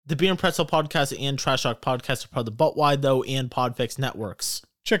The Beer and Pretzel Podcast and Trash Talk Podcast are part of the But Why Though and Podfix networks.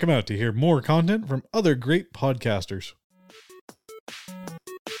 Check them out to hear more content from other great podcasters.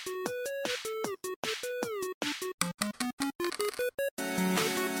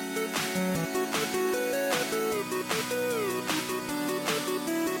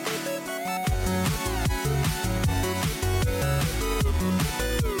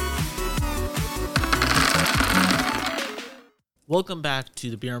 Welcome back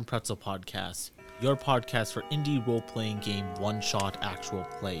to the Beer and Pretzel Podcast, your podcast for indie role-playing game one-shot actual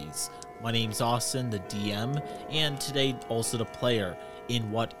plays. My name's Austin, the DM, and today also the player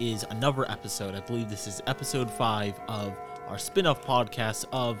in what is another episode. I believe this is episode 5 of our spin-off podcast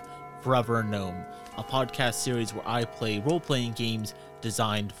of Forever Gnome, a podcast series where I play role-playing games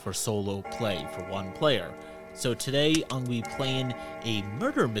designed for solo play for one player. So today I'm going to be playing a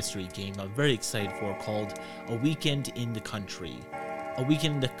murder mystery game I'm very excited for called A Weekend in the Country. A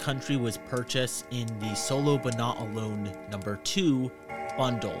Weekend in the Country was purchased in the Solo But Not Alone number 2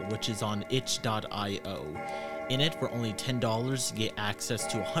 bundle, which is on itch.io. In it, for only $10, you get access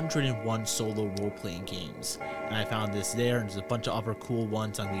to 101 solo role-playing games. And I found this there, and there's a bunch of other cool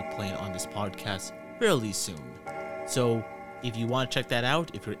ones I'm going to be playing on this podcast fairly soon. So if you want to check that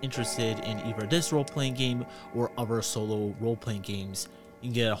out, if you're interested in either this role-playing game or other solo role-playing games, you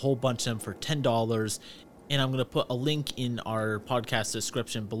can get a whole bunch of them for $10. And I'm going to put a link in our podcast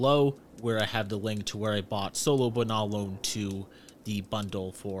description below where I have the link to where I bought Solo But Not Alone 2, the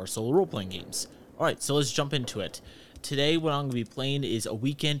bundle for solo role-playing games. Alright, so let's jump into it. Today what I'm going to be playing is A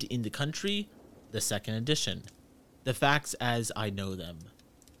Weekend in the Country, the second edition. The facts as I know them.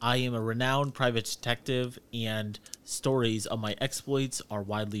 I am a renowned private detective, and stories of my exploits are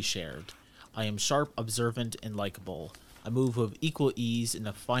widely shared. I am sharp, observant, and likable. I move with equal ease in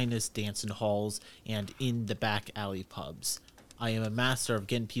the finest dancing halls and in the back alley pubs. I am a master of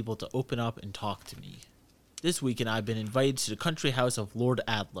getting people to open up and talk to me. This weekend I've been invited to the country house of Lord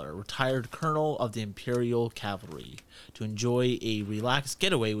Adler, retired colonel of the Imperial Cavalry, to enjoy a relaxed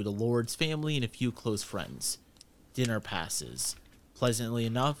getaway with the Lord's family and a few close friends. Dinner passes pleasantly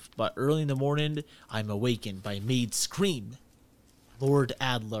enough, but early in the morning, I'm awakened by a maid's scream. Lord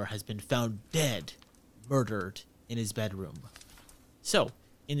Adler has been found dead, murdered in his bedroom. So,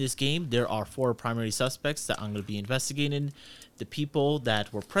 in this game, there are 4 primary suspects that I'm going to be investigating. The people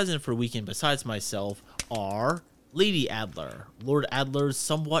that were present for a weekend besides myself are Lady Adler, Lord Adler's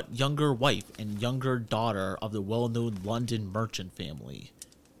somewhat younger wife and younger daughter of the well-known London merchant family.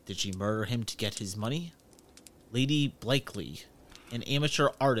 Did she murder him to get his money? Lady Blakely, an amateur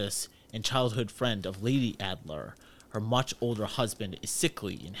artist and childhood friend of Lady Adler. Her much older husband is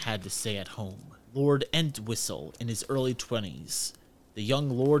sickly and had to stay at home. Lord Entwistle in his early 20s. The young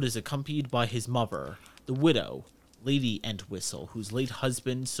lord is accompanied by his mother, the widow, Lady Entwistle, whose late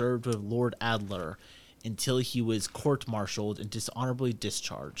husband served with Lord Adler until he was court-martialed and dishonorably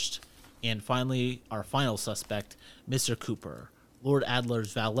discharged. And finally, our final suspect, Mr. Cooper, Lord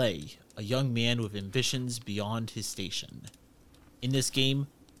Adler's valet, a young man with ambitions beyond his station. In this game,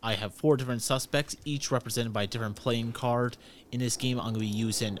 I have 4 different suspects, each represented by a different playing card. In this game, I'm going to be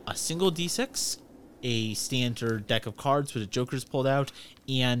using a single D6, a standard deck of cards with the jokers pulled out,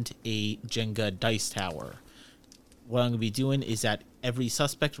 and a Jenga dice tower. What I'm going to be doing is that every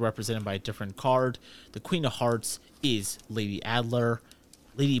suspect represented by a different card. The Queen of Hearts is Lady Adler,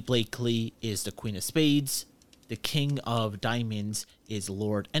 Lady Blakely is the Queen of Spades, the King of Diamonds is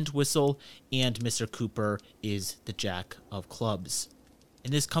Lord Entwistle, and Mr. Cooper is the Jack of Clubs.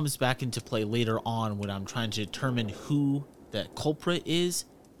 And this comes back into play later on when I'm trying to determine who the culprit is,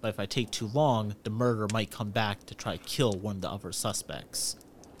 but if I take too long, the murderer might come back to try to kill one of the other suspects.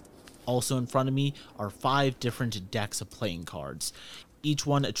 Also in front of me are 5 different decks of playing cards, each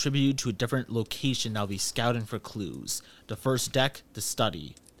one attributed to a different location that I'll be scouting for clues. The first deck, the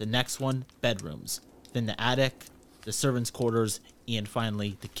study. The next one, bedrooms. Then the attic, the servants' quarters, and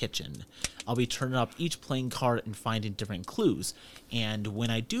finally the kitchen. I'll be turning up each playing card and finding different clues, and when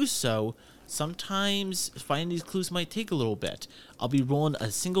I do so, sometimes finding these clues might take a little bit. I'll be rolling a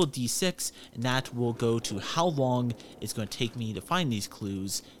single d6, and that will go to how long it's going to take me to find these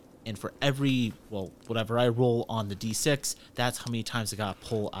clues, and for every, whatever I roll on the d6, that's how many times I gotta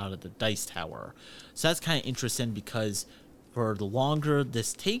pull out of the dice tower. So that's kind of interesting because for the longer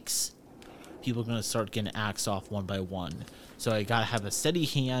this takes, people are going to start getting axed off one by one. So I gotta have a steady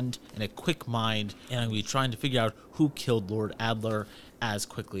hand and a quick mind, and I'm going to be trying to figure out who killed Lord Adler as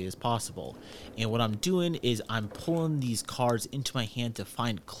quickly as possible. And what I'm doing is I'm pulling these cards into my hand to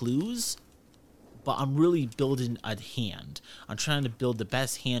find clues, but I'm really building a hand. I'm trying to build the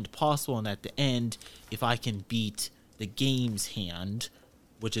best hand possible, and at the end, if I can beat the game's hand,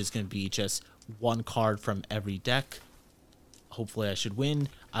 which is going to be just one card from every deck. Hopefully I should win.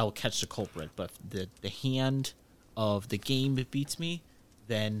 I will catch the culprit, but if the hand of the game beats me,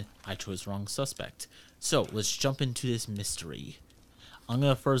 then I chose wrong suspect. So let's jump into this mystery. I'm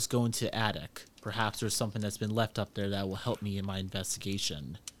going to first go into the attic. Perhaps there's something that's been left up there that will help me in my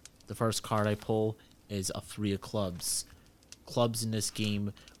investigation. The first card I pull is a 3 of clubs. Clubs in this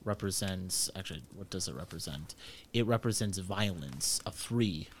game represents... Actually, what does it represent? It represents violence. A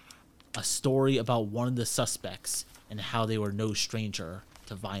 3. A story about one of the suspects and how they were no stranger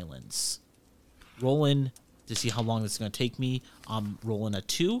to violence. Rolling to see how long this is going to take me. I'm rolling a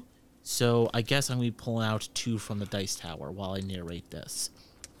 2. So I guess I'm going to be pulling out 2 from the dice tower while I narrate this.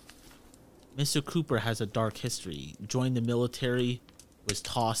 Mr. Cooper has a dark history. Joined the military, was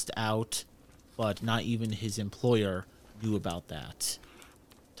tossed out, but not even his employer knew about that.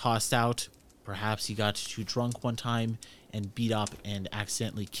 Tossed out, perhaps he got too drunk one time and beat up and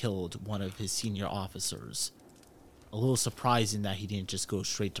accidentally killed one of his senior officers. A little surprising that he didn't just go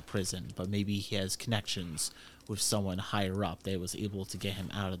straight to prison, but maybe he has connections with someone higher up that was able to get him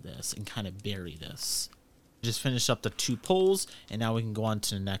out of this and kind of bury this. Just finished up the 2 polls, and now we can go on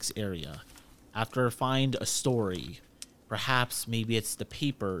to the next area. After I find a story, perhaps maybe it's the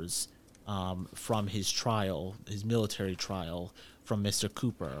papers from his trial, his military trial from Mr.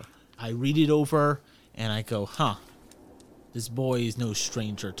 Cooper. I read it over and I go, this boy is no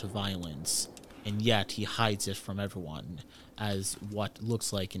stranger to violence, and yet he hides it from everyone as what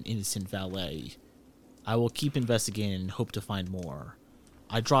looks like an innocent valet. I will keep investigating and hope to find more.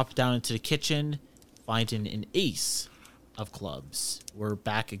 I drop down into the kitchen, finding an ace of clubs. We're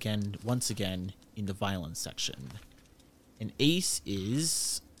back again, once again, in the violence section. An ace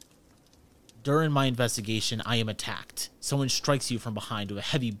is... During my investigation, I am attacked. Someone strikes you from behind with a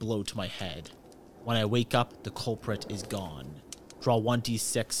heavy blow to my head. When I wake up, the culprit is gone. Draw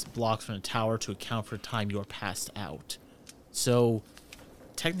 1d6 blocks from the tower to account for the time you are passed out. So,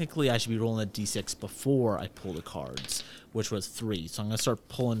 technically I should be rolling a d6 before I pull the cards, which was 3. So I'm going to start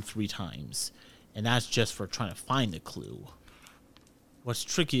pulling 3 times. And that's just for trying to find the clue. What's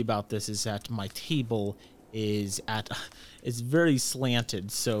tricky about this is that my table is it's very slanted,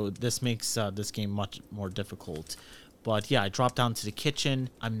 so this makes this game much more difficult. But yeah, I drop down to the kitchen,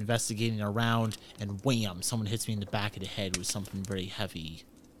 I'm investigating around, and wham, someone hits me in the back of the head with something very heavy.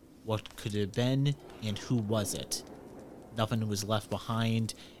 What could it have been, and who was it? Nothing was left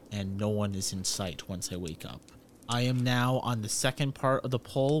behind, and no one is in sight once I wake up. I am now on the second part of the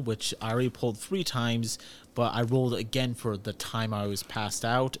pull, which I already pulled 3 times, but I rolled again for the time I was passed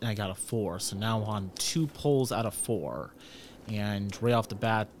out, and I got a 4. So now I'm on 2 pulls out of 4. And right off the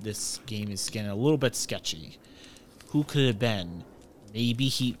bat, this game is getting a little bit sketchy. Who could it have been?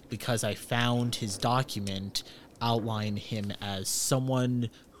 Maybe because I found his document, outlined him as someone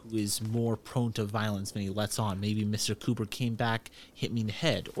who is more prone to violence than he lets on. Maybe Mr. Cooper came back, hit me in the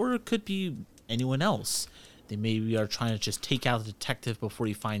head, or it could be anyone else. They maybe are trying to just take out the detective before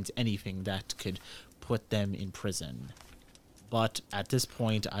he finds anything that could put them in prison. But at this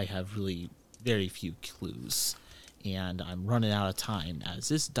point, I have really very few clues, and I'm running out of time as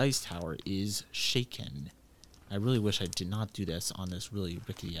this dice tower is shaken. I really wish I did not do this on this really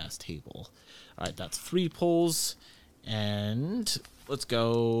rickety-ass table. All right, that's 3 pulls, and let's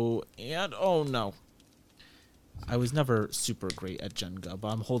go, and oh no. I was never super great at Jenga, but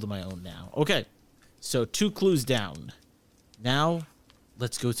I'm holding my own now. Okay. So 2 clues down. Now,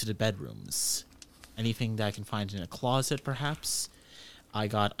 let's go to the bedrooms. Anything that I can find in a closet, perhaps? I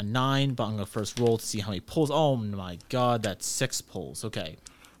got a 9, but I'm going to first roll to see how many pulls. Oh my god, that's 6 pulls. Okay.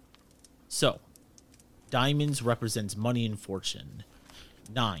 So, diamonds represents money and fortune.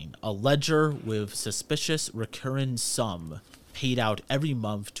 9, a ledger with suspicious recurring sum paid out every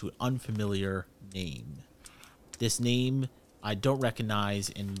month to an unfamiliar name. This name I don't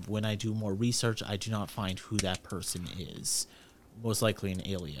recognize, and when I do more research, I do not find who that person is. Most likely an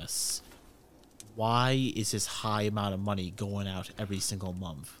alias. Why is this high amount of money going out every single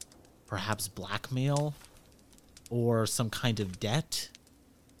month? Perhaps blackmail? Or some kind of debt?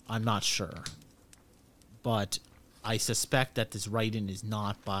 I'm not sure. But I suspect that this writing is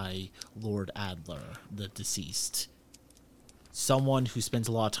not by Lord Adler, the deceased. Someone who spends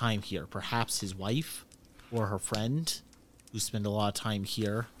a lot of time here. Perhaps his wife? Or her friend? Who spend a lot of time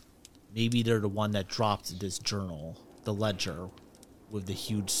here. Maybe they're the one that dropped this journal, the ledger, with the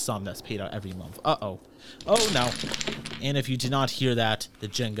huge sum that's paid out every month. Uh-oh. Oh, no. And if you did not hear that, the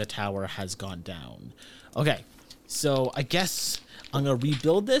Jenga tower has gone down. Okay, so I guess I'm going to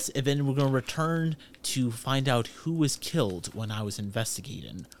rebuild this, and then we're going to return to find out who was killed when I was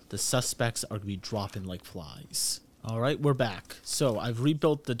investigating. The suspects are going to be dropping like flies. All right, we're back. So I've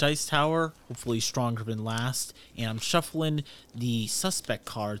rebuilt the dice tower, hopefully stronger than last, and I'm shuffling the suspect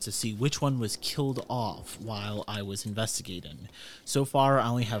cards to see which one was killed off while I was investigating. So far, I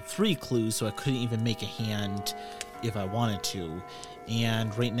only have 3 clues, so I couldn't even make a hand if I wanted to.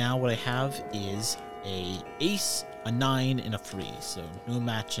 And right now, what I have is a ace, a 9, and a 3. So no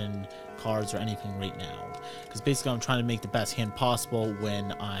matching cards or anything right now. Because basically I'm trying to make the best hand possible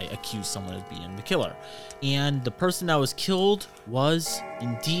when I accuse someone of being the killer. And the person that was killed was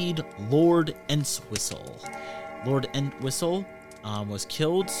indeed Lord Entwistle. Lord Entwistle was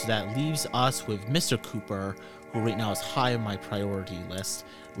killed, so that leaves us with Mr. Cooper, who right now is high on my priority list,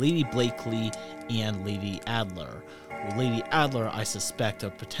 Lady Blakely, and Lady Adler. Well, Lady Adler, I suspect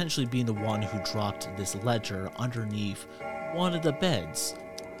of potentially being the one who dropped this ledger underneath one of the beds.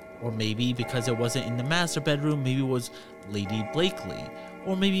 Or maybe because it wasn't in the master bedroom, maybe it was Lady Blakely.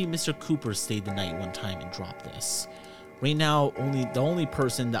 Or maybe Mr. Cooper stayed the night one time and dropped this. Right now, the only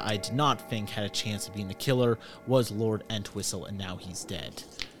person that I did not think had a chance of being the killer was Lord Entwistle, and now he's dead.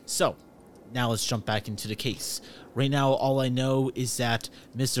 So, now let's jump back into the case. Right now, all I know is that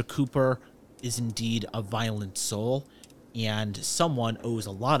Mr. Cooper is indeed a violent soul, and someone owes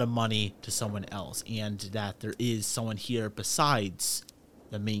a lot of money to someone else, and that there is someone here besides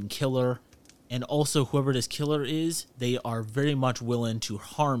the main killer, and also whoever this killer is, they are very much willing to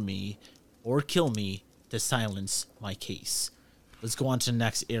harm me or kill me to silence my case. Let's go on to the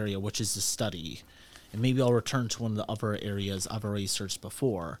next area, which is the study, and maybe I'll return to one of the other areas I've already searched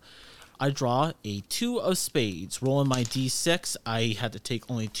before. I draw a 2 of spades. Rolling my d6, I had to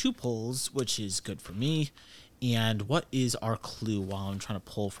take only 2 pulls, which is good for me. And what is our clue while I'm trying to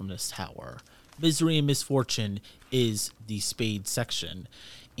pull from this tower? Misery and misfortune is the spade section.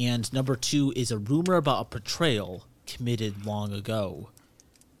 And number 2 is a rumor about a betrayal committed long ago.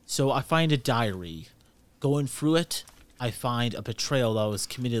 So I find a diary. Going through it, I find a betrayal that was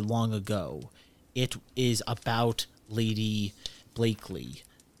committed long ago. It is about Lady Blakely,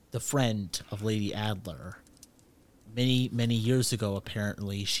 the friend of Lady Adler. Many years ago,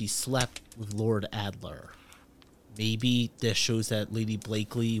 apparently, she slept with Lord Adler. Maybe this shows that Lady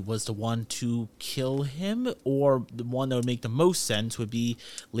Blakely was the one to kill him, or the one that would make the most sense would be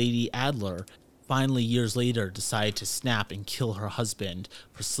Lady Adler. Finally, years later, decided to snap and kill her husband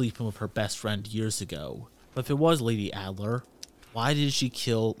for sleeping with her best friend years ago. But if it was Lady Adler, why did she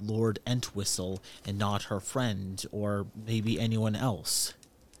kill Lord Entwistle and not her friend, or maybe anyone else?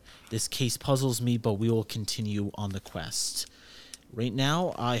 This case puzzles me, but we will continue on the quest. Right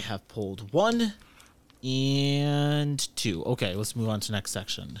now, I have pulled 1 and 2. Okay, let's move on to the next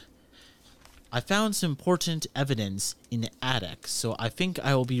section. I found some important evidence in the attic, so I think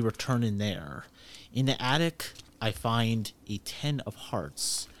I will be returning there. In the attic, I find a 10 of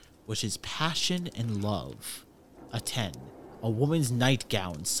hearts, which is passion and love. A 10. A woman's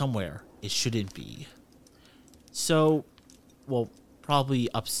nightgown somewhere it shouldn't be. So, well, probably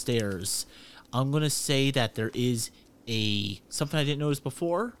upstairs. I'm going to say that there is something I didn't notice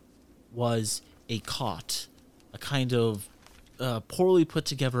before was a cot, a kind of poorly put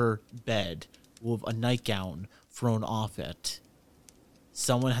together bed with a nightgown thrown off it.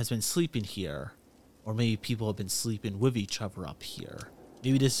 Someone has been sleeping here, or maybe people have been sleeping with each other up here.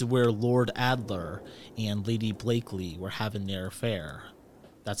 Maybe this is where Lord Adler and Lady Blakely were having their affair.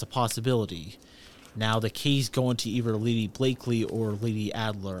 That's a possibility. Now the case going to either Lady Blakely or Lady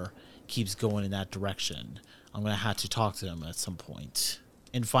Adler keeps going in that direction. I'm going to have to talk to them at some point.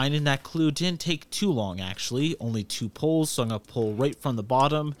 And finding that clue didn't take too long, actually. Only 2 pulls, so I'm going to pull right from the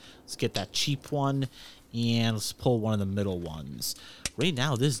bottom. Let's get that cheap one, and let's pull one of the middle ones. Right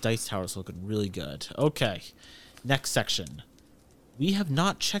now, this dice tower is looking really good. Okay, next section. We have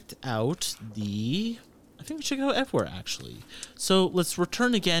not checked out I think we checked it out everywhere, actually. So let's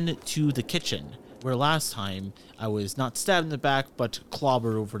return again to the kitchen, where last time I was not stabbed in the back, but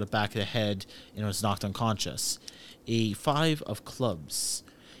clobbered over the back of the head and was knocked unconscious. A 5 of clubs.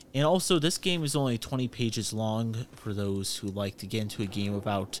 And also, this game is only 20 pages long for those who like to get into a game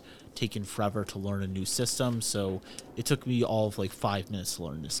without taking forever to learn a new system. So it took me all of like 5 minutes to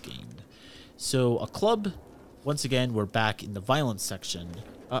learn this game. So a club, once again, we're back in the violence section.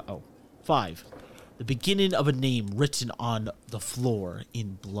 5. The beginning of a name written on the floor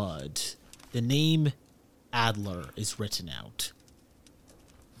in blood. The name Adler is written out.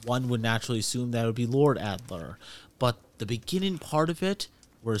 One would naturally assume that it would be Lord Adler, but the beginning part of it,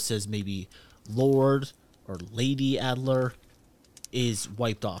 where it says maybe Lord or Lady Adler, is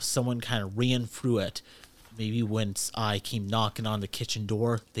wiped off. Someone kind of ran through it. Maybe once I came knocking on the kitchen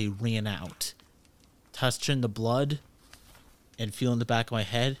door, they ran out. Touching the blood and feeling the back of my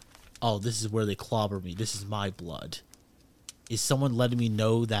head, Oh, this is where they clobber me. This is my blood. Is someone letting me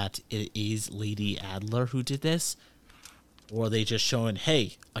know that it is Lady Adler who did this? Or are they just showing,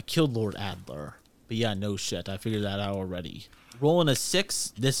 hey, I killed Lord Adler? But yeah, no shit. I figured that out already. Rolling a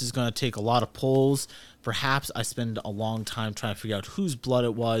 6, this is going to take a lot of pulls. Perhaps I spend a long time trying to figure out whose blood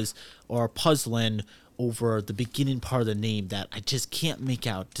it was, or puzzling over the beginning part of the name that I just can't make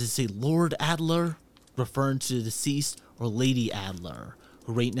out. Does it say Lord Adler, referring to the deceased, or Lady Adler,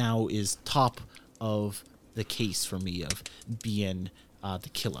 who right now is top of the case for me of being the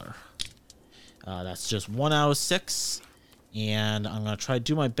killer? That's just 1 out of 6. And I'm going to try to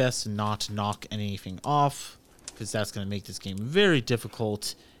do my best to not knock anything off, because that's going to make this game very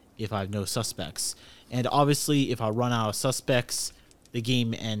difficult if I have no suspects. And obviously, if I run out of suspects, the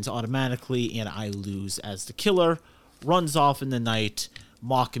game ends automatically and I lose as the killer runs off in the night,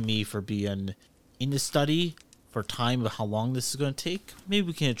 mocking me for being in the study for time of how long this is going to take. Maybe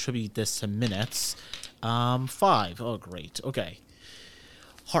we can attribute this to minutes. 5. Oh, great. Okay.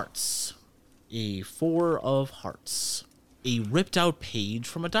 Hearts. A 4 of hearts. A ripped out page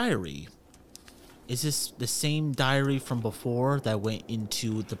from a diary. Is this the same diary from before that went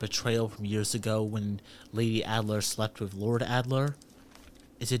into the betrayal from years ago when Lady Adler slept with Lord Adler?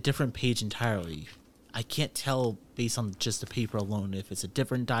 It's a different page entirely. I can't tell based on just the paper alone if it's a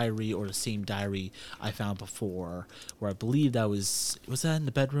different diary or the same diary I found before, where I believe that was that in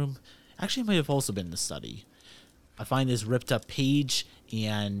the bedroom? Actually, it might have also been in the study. I find this ripped up page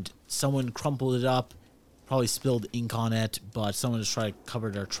and someone crumpled it up, probably spilled ink on it, but someone just tried to cover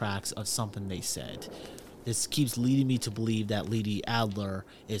their tracks of something they said. This keeps leading me to believe that Lady Adler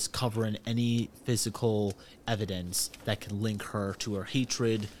is covering any physical evidence that can link her to her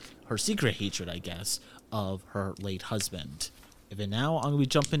hatred, her secret hatred, I guess, of her late husband. Even now, I'm going to be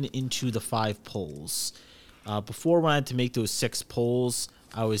jumping into the 5 polls. Before, when I had to make those 6 polls,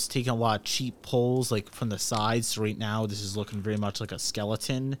 I was taking a lot of cheap polls, like from the sides. So right now, this is looking very much like a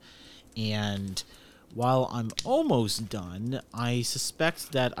skeleton. And while I'm almost done, I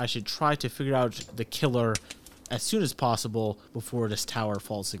suspect that I should try to figure out the killer as soon as possible before this tower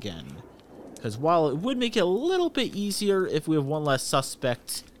falls again. Because while it would make it a little bit easier if we have one less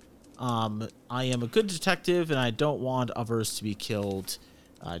suspect, I am a good detective and I don't want others to be killed.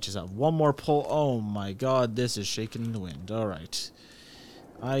 I just have one more pull. Oh my god, this is shaking in the wind. Alright.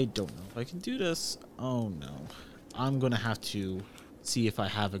 I don't know if I can do this. Oh no. I'm going to have to see if I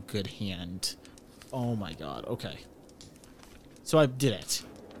have a good hand. Oh my god, okay. So I did it.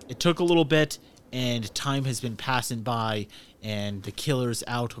 It took a little bit, and time has been passing by, and the killer's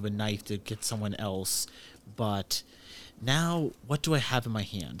out with a knife to get someone else. But now, what do I have in my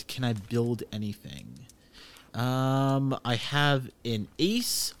hand? Can I build anything? I have an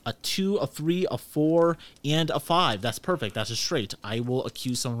ace, a 2, a 3, a 4, and a 5. That's perfect. That's a straight. I will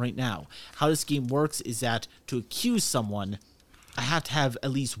accuse someone right now. How this game works is that to accuse someone, I have to have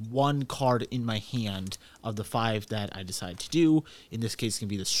at least one card in my hand of the 5 that I decide to do. In this case, it's going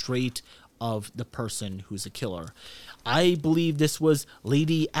to be the straight of the person who's a killer. I believe this was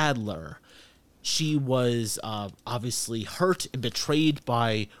Lady Adler. She was obviously hurt and betrayed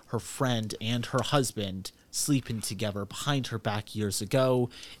by her friend and her husband sleeping together behind her back years ago,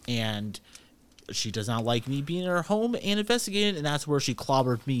 and she does not like me being in her home and investigating, and that's where she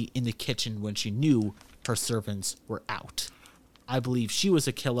clobbered me in the kitchen when she knew her servants were out. I believe she was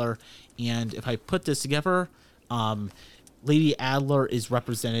a killer, and if I put this together, Lady Adler is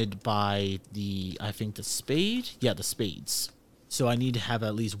represented by the spade? Yeah, the spades. So I need to have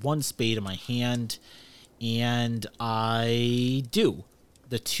at least one spade in my hand, and I do.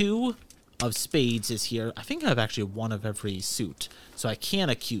 The 2 of spades is here. I think I have actually one of every suit, so I can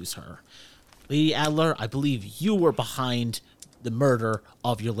accuse her. Lady Adler, I believe you were behind the murder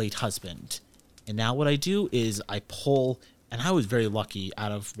of your late husband. And now what I do is I pull, and I was very lucky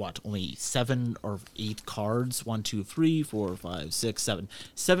out of, only 7 or 8 cards? 1, 2, 3, 4, 5, 6, 7.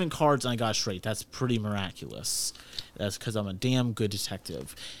 7 cards and I got straight. That's pretty miraculous. That's because I'm a damn good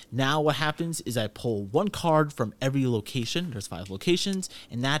detective. Now what happens is I pull 1 card from every location. There's 5 locations,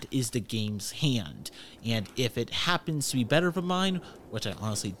 and that is the game's hand. And if it happens to be better than mine, which I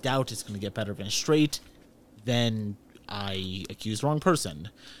honestly doubt it's going to get better than straight, then I accuse the wrong person.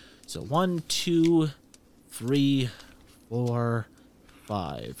 So 1, 2, 3, 4,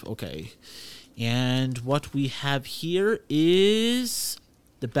 5. Okay. And what we have here is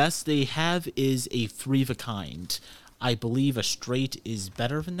the best they have is a 3 of a kind. I believe a straight is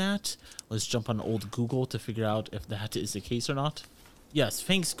better than that. Let's jump on old Google to figure out if that is the case or not. Yes,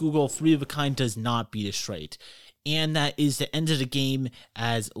 thanks Google, 3 of a kind does not beat a straight. And that is the end of the game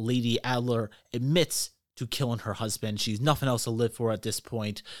as Lady Adler admits to killing her husband. She's nothing else to live for at this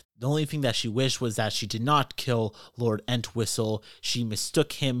point. The only thing that she wished was that she did not kill Lord Entwistle. She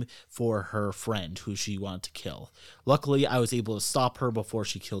mistook him for her friend who she wanted to kill. Luckily, I was able to stop her before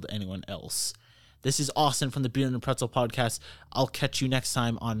she killed anyone else. This is Austin from the Beer and Pretzel podcast. I'll catch you next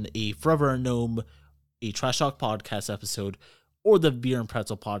time on a Forever a Gnome, a Trash Talk podcast episode, or the Beer and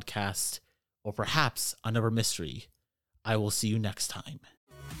Pretzel podcast, or perhaps another mystery. I will see you next time.